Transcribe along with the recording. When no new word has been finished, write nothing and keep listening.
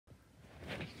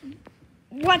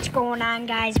What's going on,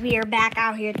 guys? We are back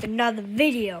out here with another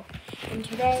video, and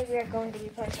today we are going to be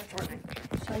playing some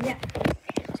Fortnite. So yeah,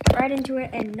 let's get right into it.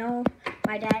 And no,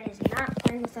 my dad is not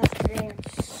playing with us today.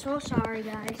 I'm so sorry,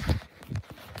 guys.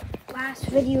 Last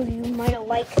video you might have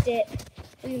liked it.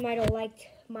 You might have liked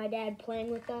my dad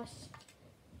playing with us.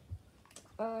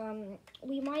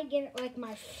 We might get like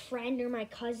my friend or my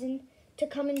cousin to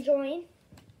come and join.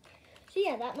 So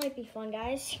yeah, that might be fun,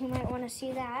 guys. You might want to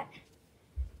see that.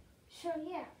 So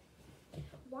yeah,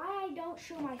 why I don't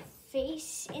show my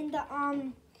face in the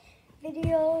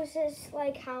videos is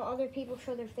like how other people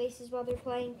show their faces while they're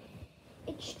playing.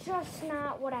 It's just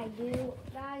not what I do,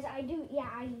 guys.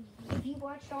 If you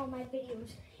watched all my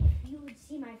videos, you would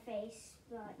see my face.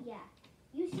 But yeah,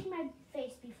 you've seen my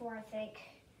face before, I think.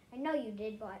 I know you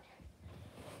did, but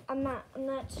I'm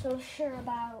not so sure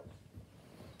about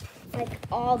like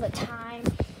all the time.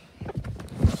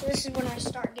 So this is when I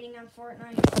start getting on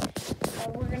Fortnite. So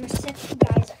we're gonna set you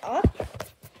guys up.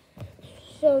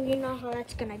 So you know how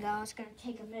that's gonna go. It's gonna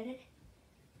take a minute.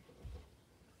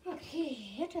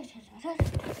 Okay.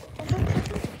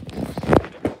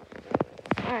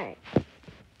 Alright.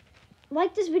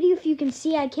 Like this video if you can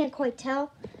see. I can't quite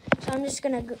tell. So I'm just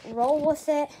gonna roll with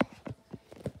it.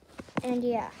 And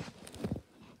yeah.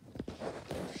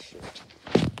 Shoot.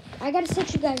 I gotta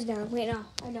set you guys down. Wait, no,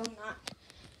 I do not.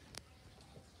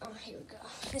 Oh, here we go.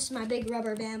 This is my big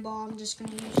rubber band ball. I'm just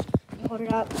gonna hold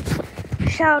it up.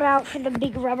 Shout out for the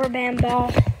big rubber band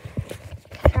ball.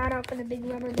 Shout out for the big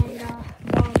rubber band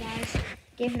ball, guys.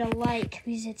 Give it a like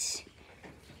because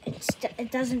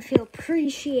it doesn't feel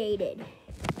appreciated.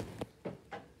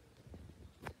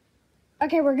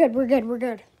 Okay, we're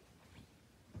good.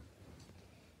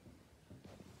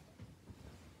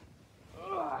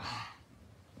 Ugh.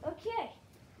 Okay,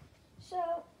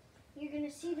 so you're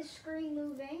gonna see the screen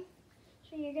moving.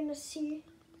 So you're gonna see.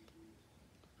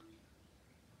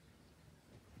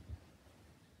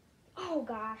 Oh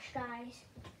gosh, guys,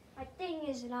 my thing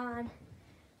isn't on.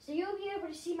 So you'll be able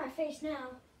to see my face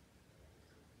now.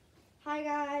 Hi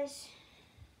guys.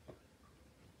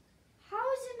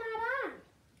 How is it not on?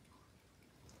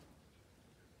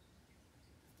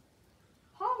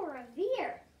 Paul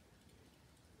Revere.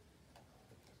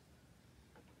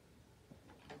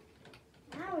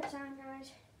 Now it's on,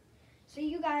 guys. So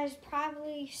you guys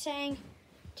probably saying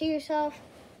to yourself,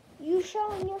 you're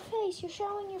showing your face. I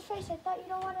thought you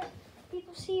don't want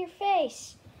people see your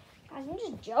face. Guys, I'm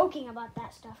just joking about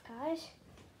that stuff, guys.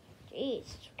 Jeez,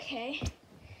 it's okay.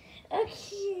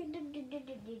 Okay.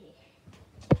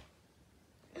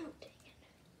 Oh, dang it.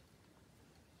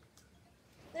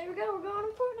 There we go. We're going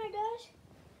on Fortnite, guys.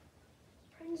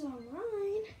 Friends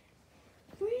online.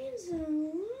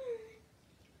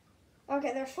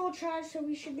 Okay, they're full charge, so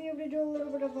we should be able to do a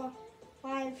little bit of a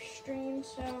live stream,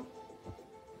 so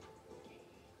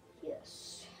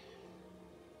yes.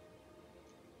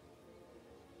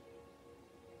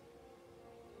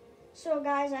 So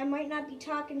guys, I might not be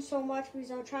talking so much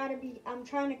because I'm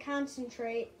trying to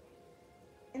concentrate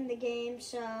in the game,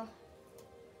 so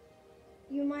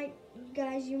you might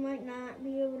not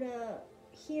be able to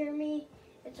hear me.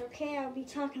 It's okay, I'll be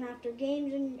talking after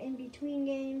games and in between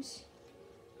games.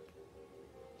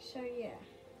 So yeah.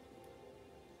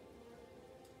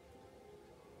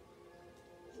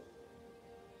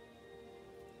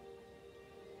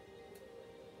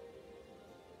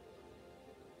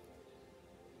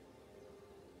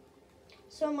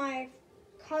 So my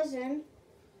cousin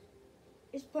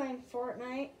is playing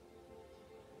Fortnite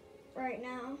right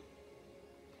now.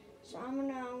 So I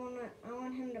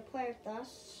want him to play with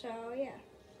us. So yeah.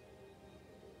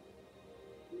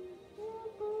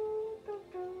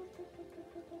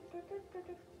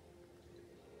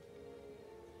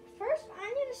 First, I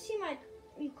need to see my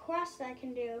request I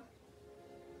can do.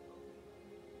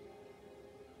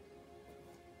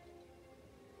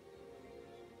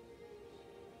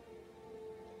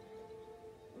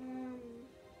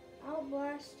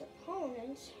 Outblast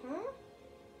opponents, huh?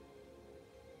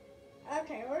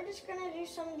 Okay, we're just gonna do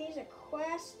some of these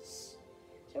quests.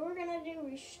 So we're gonna do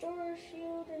restore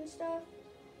shield and stuff.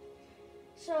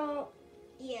 So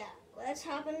yeah, let's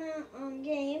hop in the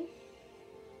game.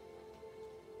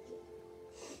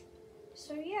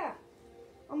 So yeah,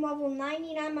 I'm level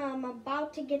 99. I'm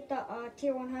about to get the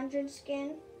tier 100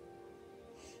 skin.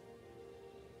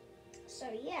 So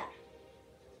yeah.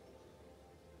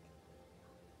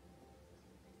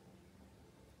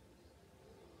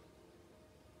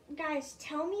 Guys,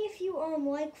 tell me if you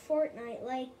like Fortnite.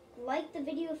 Like the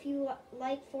video if you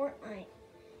like Fortnite.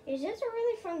 It's just a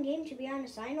really fun game, to be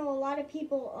honest. I know a lot of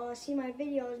people see my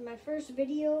videos. My first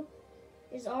video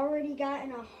is already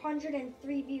gotten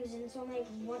 103 views, and it's only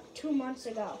 2 months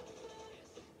ago.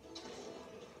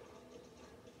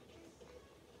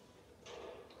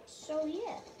 So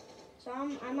yeah, so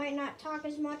I might not talk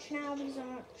as much now because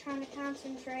I'm trying to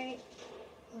concentrate.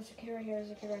 Oh, there's a kid right here,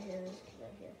 there's a kid right here, there's a kid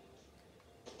right here.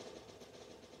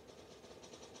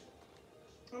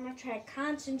 I'm gonna try to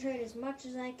concentrate as much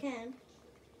as I can.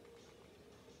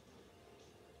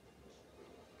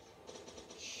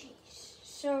 Jeez.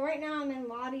 So right now I'm in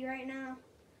lobby right now.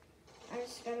 I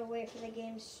just gotta wait for the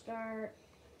game to start.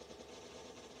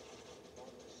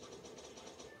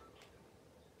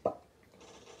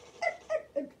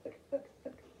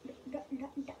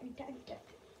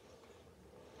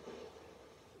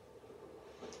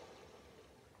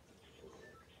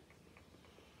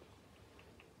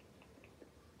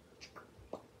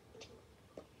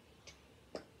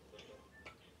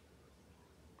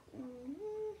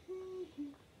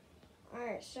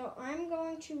 Alright, so I'm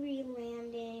going to be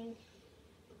landing.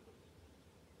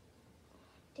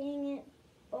 Dang it.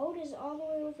 Boat is all the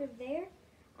way over there.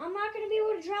 I'm not going to be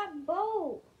able to drop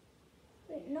boat.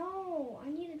 Wait, no. I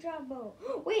need to drop boat.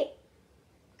 Wait.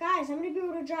 Guys, I'm going to be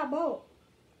able to drop boat.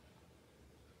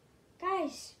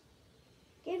 Guys,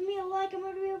 give me a like. I'm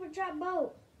going to be able to drop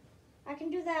boat. I can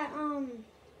do that,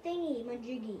 thingy,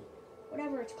 majiggy.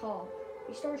 Whatever it's called.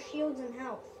 Restore shields and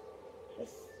health.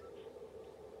 With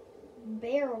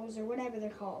barrels or whatever they're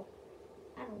called.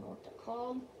 I don't know what they're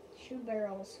called. Shoot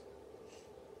barrels.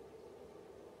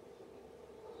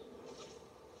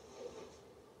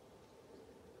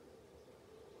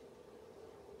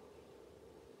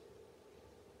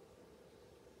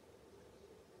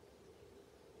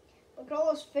 Look at all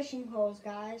those fishing holes,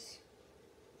 guys.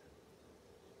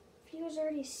 Video's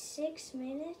already 6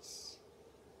 minutes.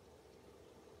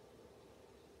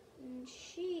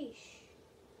 Sheesh.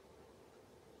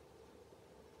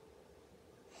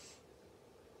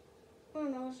 Oh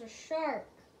no, it's a shark.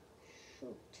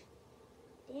 Shoot.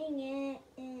 Dang it.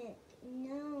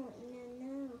 No.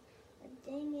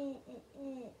 Dang it.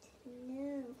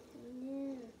 No.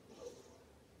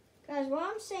 Guys, while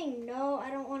I'm saying no,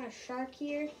 I don't want a shark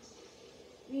here.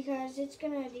 Because it's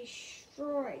gonna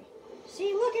destroy.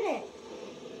 See, look at it.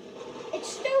 It's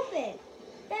stupid.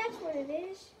 That's what it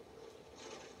is.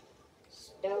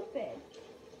 Stupid.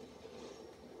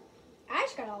 I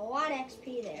just got a lot of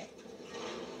XP there.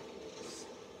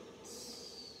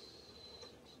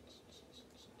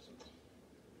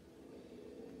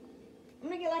 I'm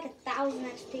gonna get like 1,000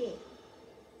 XP.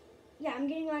 Yeah, I'm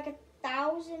getting like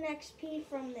 1,000 XP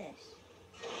from this.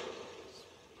 I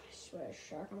swear,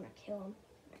 shark, I'm gonna kill him.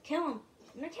 I'm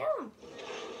gonna kill him.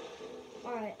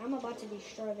 Alright, I'm about to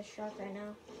destroy the shark right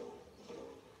now.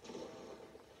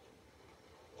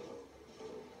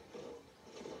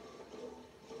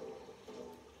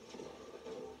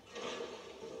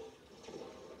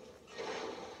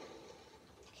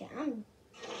 Okay,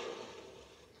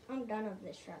 I'm done with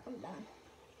this shark. I'm done.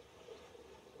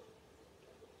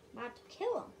 About to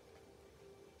kill him.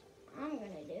 I'm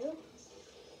gonna do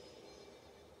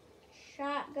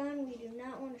shotgun. We do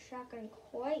not want a shotgun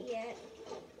quite yet.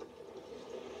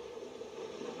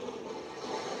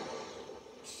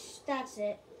 That's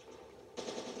it.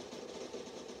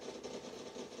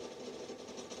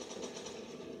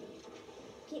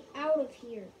 Get out of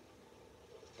here,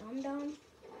 dum-dum.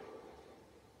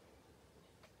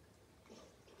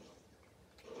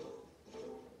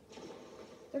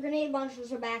 The grenade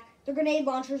launchers are back. The grenade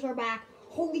launchers are back.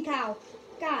 Holy cow.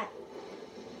 God.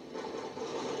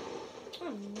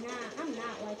 I'm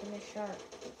not liking this shark.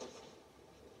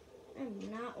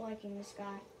 I'm not liking this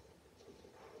guy.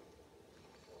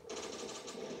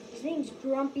 His name's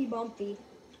Grumpy Bumpy.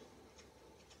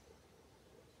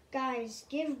 Guys,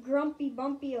 give Grumpy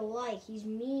Bumpy a like. He's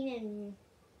mean and...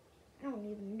 I don't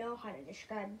even know how to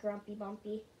describe Grumpy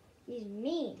Bumpy. He's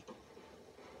mean.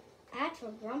 That's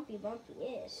what Grumpy Bumpy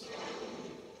is.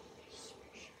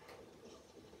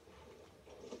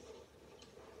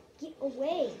 Get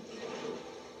away.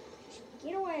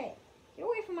 Get away. Get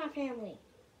away from my family.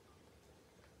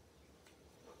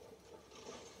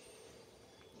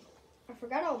 I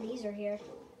forgot all these are here.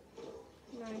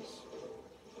 Nice.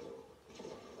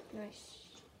 Nice.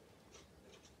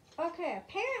 Okay,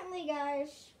 apparently,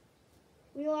 guys,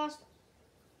 we lost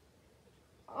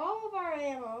all of our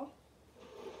ammo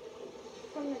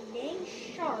from the dang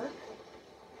shark.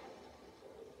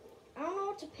 I don't know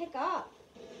what to pick up.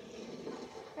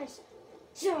 Guys,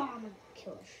 I'm gonna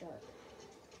kill a shark.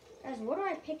 Guys, what do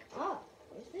I pick up?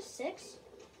 Is this 6?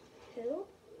 2? Go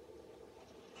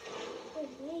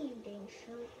away, you dang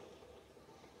shark.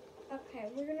 Okay,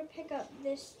 we're gonna pick up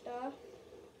this stuff.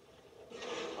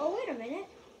 Oh, wait a minute.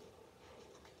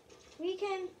 We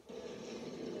can...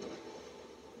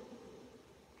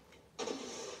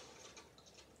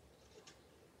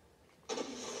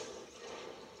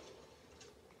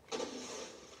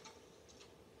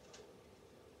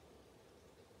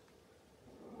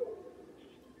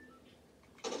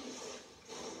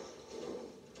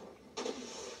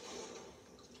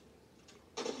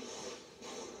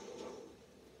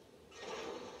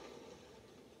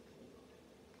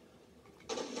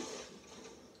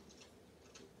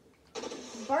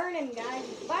 Burn him, guys.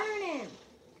 Burn him.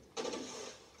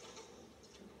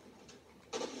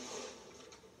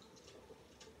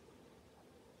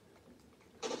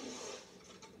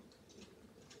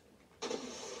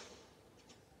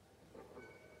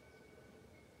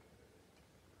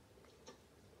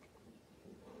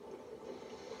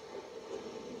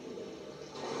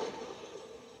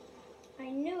 I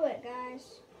knew it,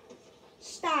 guys.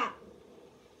 Stop.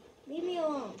 Leave me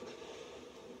alone,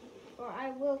 or I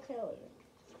will kill you.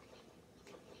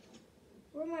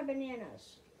 Where are my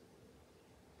bananas?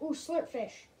 Ooh, slurp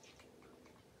fish.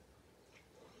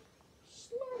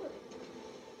 Slurp.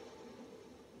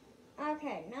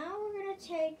 Okay, now we're gonna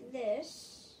take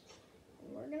this,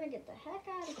 and we're gonna get the heck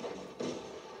out of here.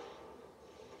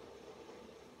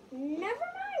 Never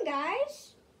mind,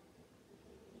 guys.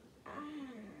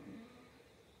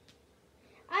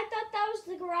 I thought that was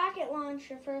the rocket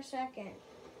launcher for a second.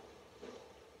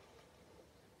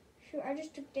 Shoot, I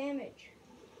just took damage.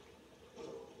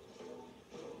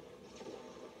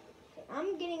 Okay,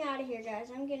 I'm getting out of here, guys.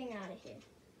 I'm getting out of here.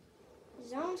 The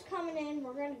zone's coming in.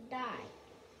 We're gonna die.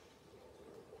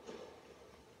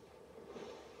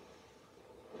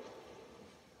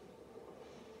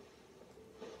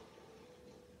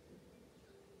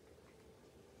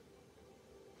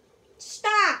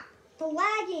 Stop the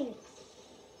lagging.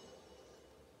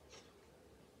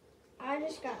 I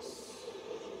just got...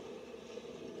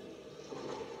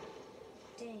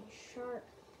 Dang, shark.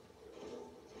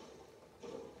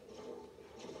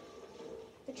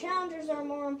 The challengers are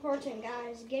more important,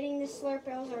 guys. Getting the slurp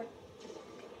barrels are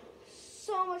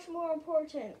so much more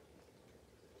important.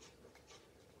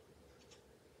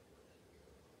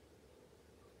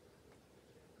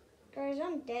 Guys,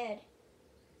 I'm dead.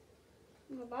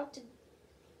 I'm about to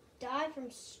die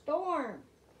from storm.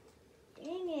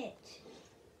 Dang it.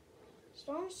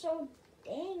 Storm's so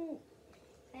dang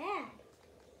bad.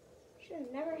 Should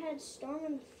have never had storm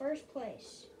in the first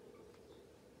place.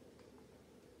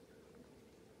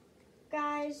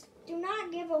 Guys, do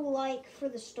not give a like for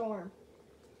the storm.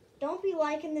 Don't be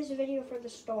liking this video for the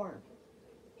storm,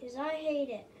 because I hate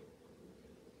it.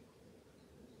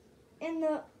 And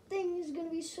the thing is going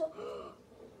to be so...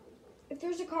 If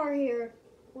there's a car here,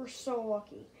 we're so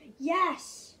lucky.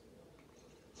 Yes!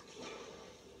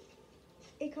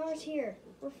 A car's here.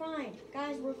 We're fine.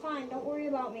 Guys, we're fine. Don't worry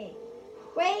about me.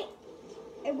 Wait!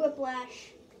 A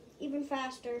whiplash. Even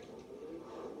faster.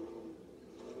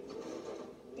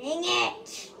 Dang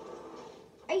it!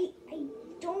 I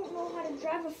don't know how to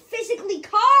drive a physically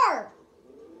car!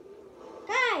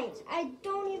 Guys, I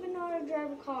don't even know how to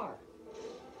drive a car.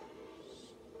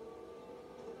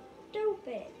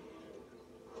 Stupid.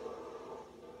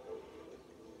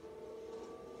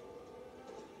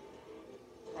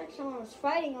 Like someone was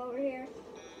fighting over here.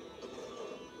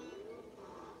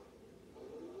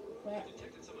 What?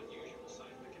 Detected some unusual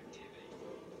seismic activity.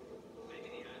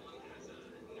 Maybe the island has a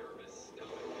nervous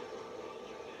stomach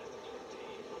gymnastics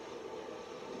routine.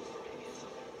 Or maybe it's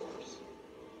something worse.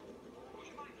 Would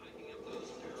you mind hiking up those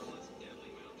perilous,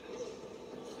 deadly mountains?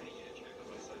 I need you to check on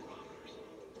my seismometers.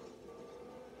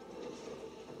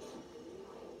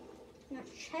 I'm not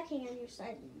checking on your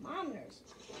seismometers,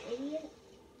 idiot.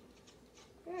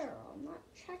 Girl, I'm not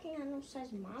checking on those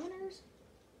seismometers.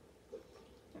 I'm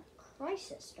in a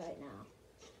crisis right now.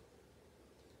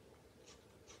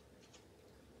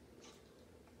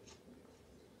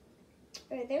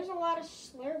 Okay, there's a lot of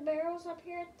slurp barrels up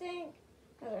here, I think.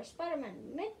 Oh, there's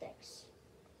Spider-Man mythics.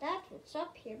 That's what's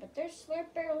up here, but there's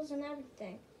slurp barrels and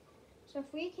everything. So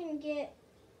if we can get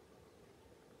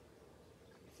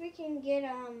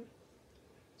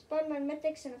Spider-Man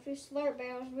mythics and a few slurp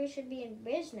barrels, we should be in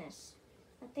business.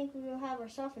 I think we will have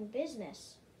ourselves in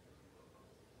business.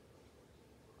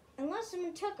 Unless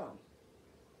someone took them.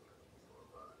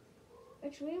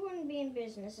 Which we wouldn't be in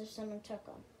business if someone took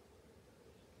them.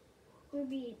 We'd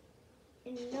be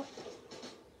in no...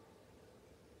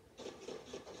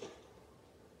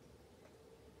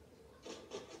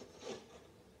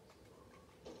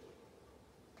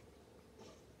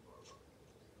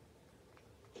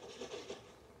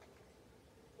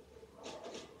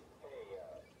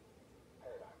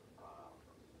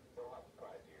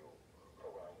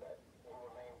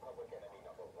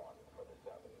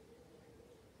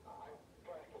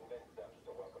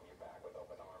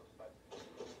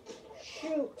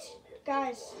 Shoot.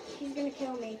 Guys, he's gonna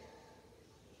kill me.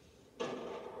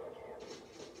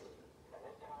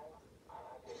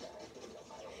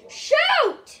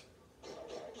 Shoot!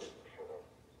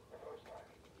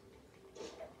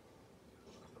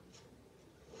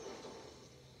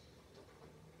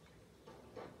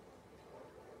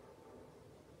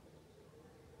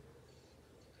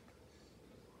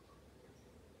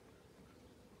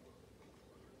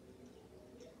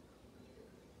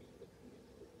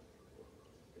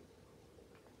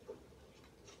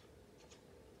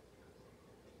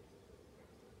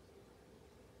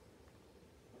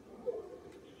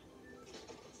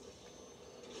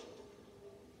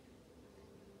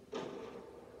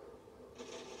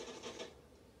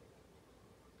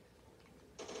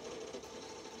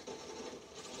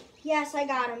 Yes, I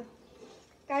got him.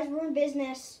 Guys, we're in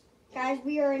business. Guys,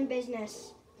 we are in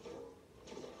business.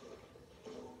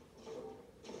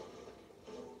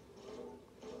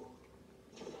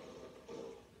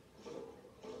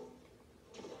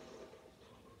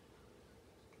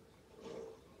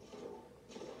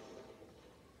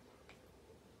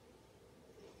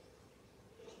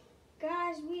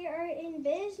 Guys, we are in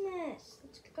business.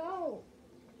 Let's go.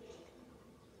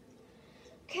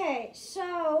 Okay,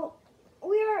 so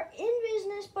we are in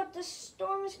business, but the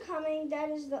storm is coming. That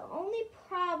is the only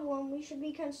problem we should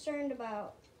be concerned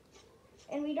about.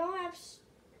 And we don't have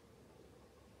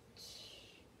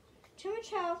too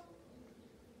much health,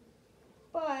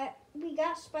 but we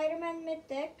got Spider-Man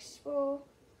mythics. Well,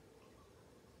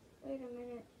 wait a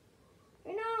minute.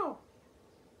 Wait, no.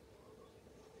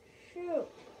 Shoot.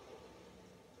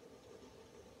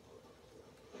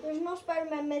 There's no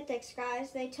Spider-Man mythics,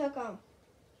 guys. They took them.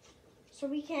 So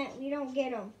we don't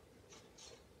get them.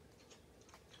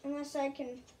 Unless I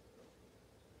can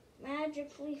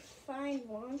magically find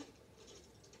one.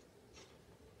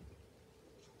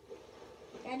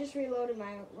 I just reloaded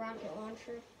my rocket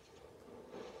launcher.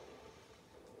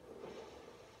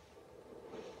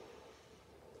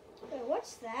 Wait,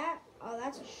 what's that? Oh,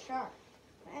 that's a shark.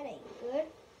 That ain't good.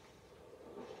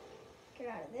 Get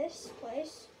out of this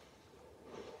place.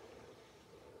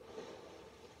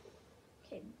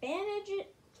 Okay, bandage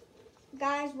it.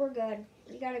 Guys, we're good.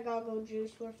 We got a goggle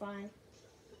juice. We're fine.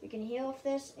 We can heal with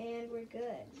this, and we're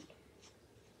good.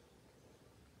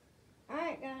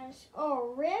 Alright, guys.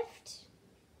 Oh, Rift.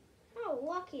 How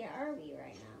lucky are we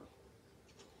right now?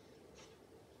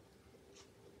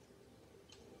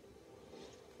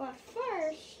 But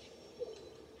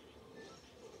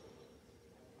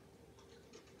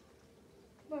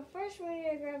first we need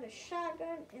to grab the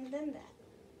shotgun and then that.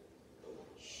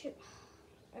 Shoot.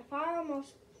 If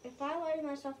I lighted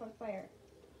myself on fire.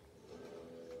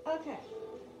 Okay.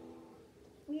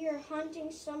 We are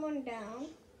hunting someone down.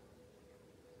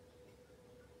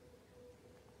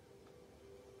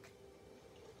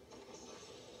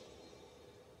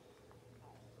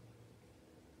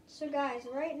 So guys,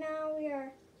 right now we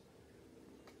are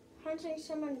hunting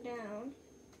someone down.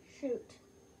 Shoot.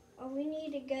 Oh, we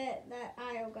need to get that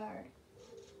IO guard.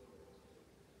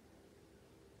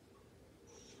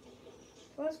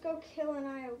 Let's go kill an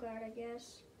IO guard, I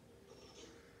guess.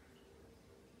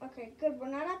 Okay, good. We're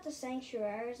not at the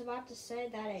sanctuary. I was about to say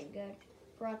that ain't good.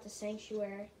 We're at the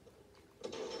sanctuary.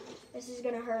 This is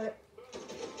gonna hurt.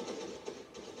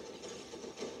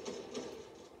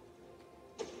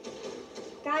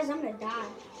 Guys, I'm gonna die.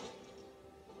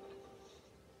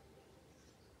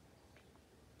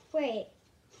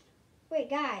 Wait,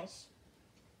 guys.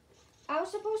 I was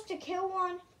supposed to kill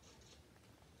one,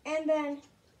 and then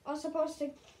I was supposed to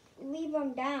leave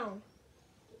them down.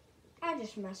 I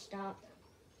just messed up.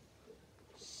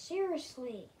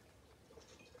 Seriously.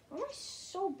 Why am I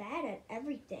so bad at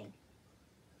everything?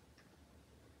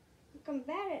 Like, I'm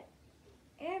bad at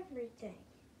everything.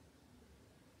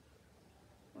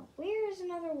 Now, where is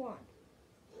another one?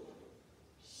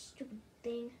 Stupid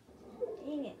thing.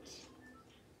 Dang it.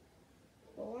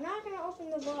 Well, we're not going to open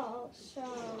the vault, so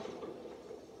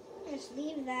just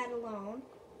leave that alone.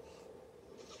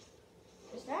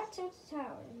 Is that Tilted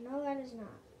Tower? No, that is not.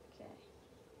 Okay.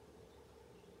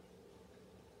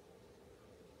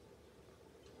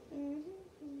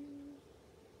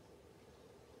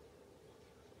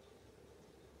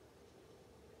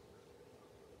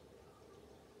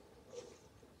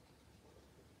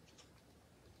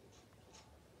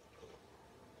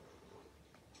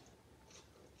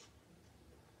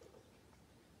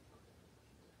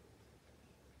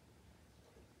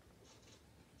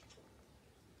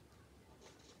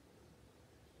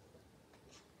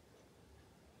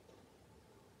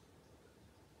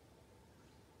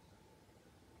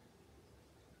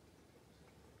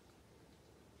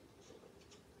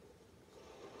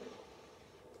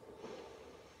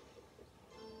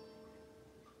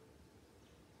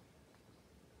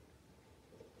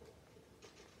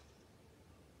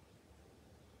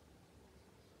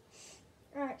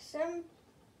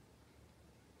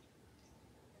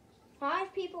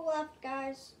 5 people left,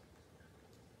 guys.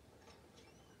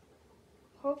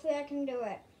 Hopefully I can do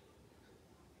it.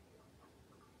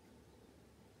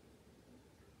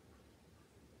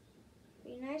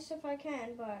 Be nice if I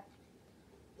can, but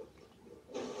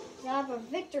I have a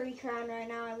victory crown right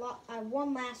now. I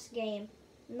won last game.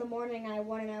 In the morning I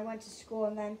won and I went to school,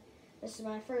 and then this is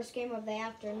my first game of the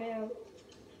afternoon.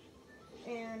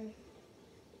 And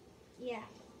yeah.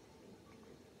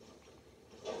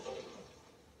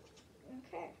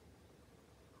 Okay.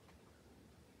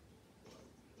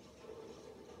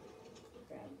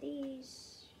 Grab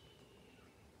these.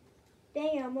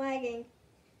 Dang, I'm lagging.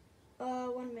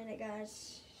 1 minute,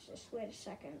 guys. Just wait a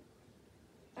second.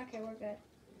 Okay, we're good.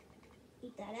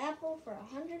 Eat that apple for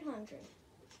 100.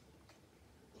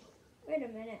 Wait a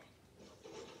minute.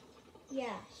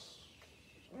 Yes.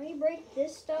 Let me break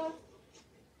this stuff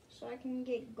so I can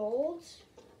get golds.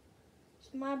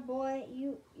 So my boy,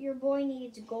 your boy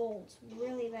needs golds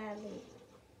really badly.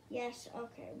 Yes,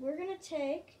 okay. We're gonna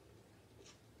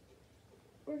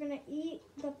eat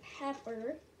the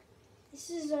pepper. This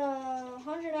is a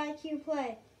 100 IQ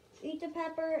play. Eat the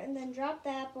pepper and then drop the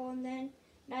apple, and then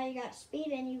now you got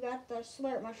speed and you got the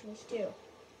slurp mushrooms too.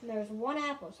 And there's 1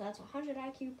 apple, so that's a 100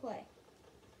 IQ play.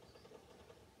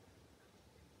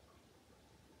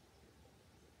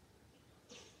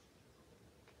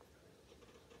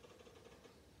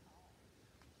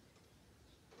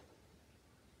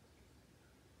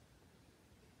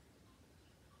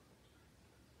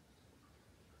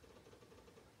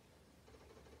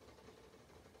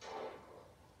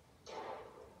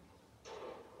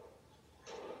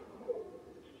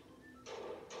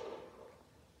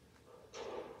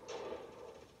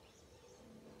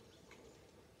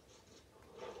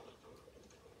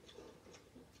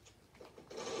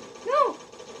 No!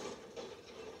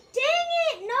 Dang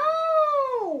it,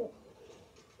 no!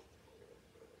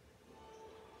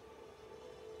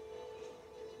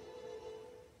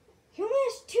 You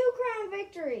missed 2 crown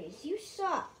victories. You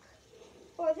suck.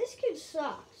 Boy, this kid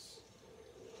sucks.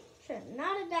 Should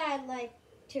not have died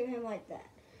to him like that.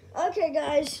 Okay,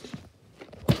 guys.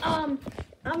 I'm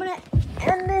gonna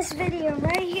end this video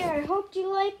right here. I hope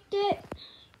you liked it.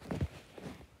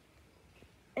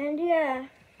 And yeah,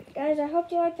 guys, I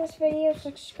hope you liked this video.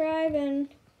 Subscribe and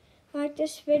like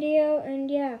this video. And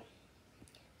yeah,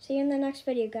 see you in the next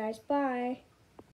video, guys. Bye.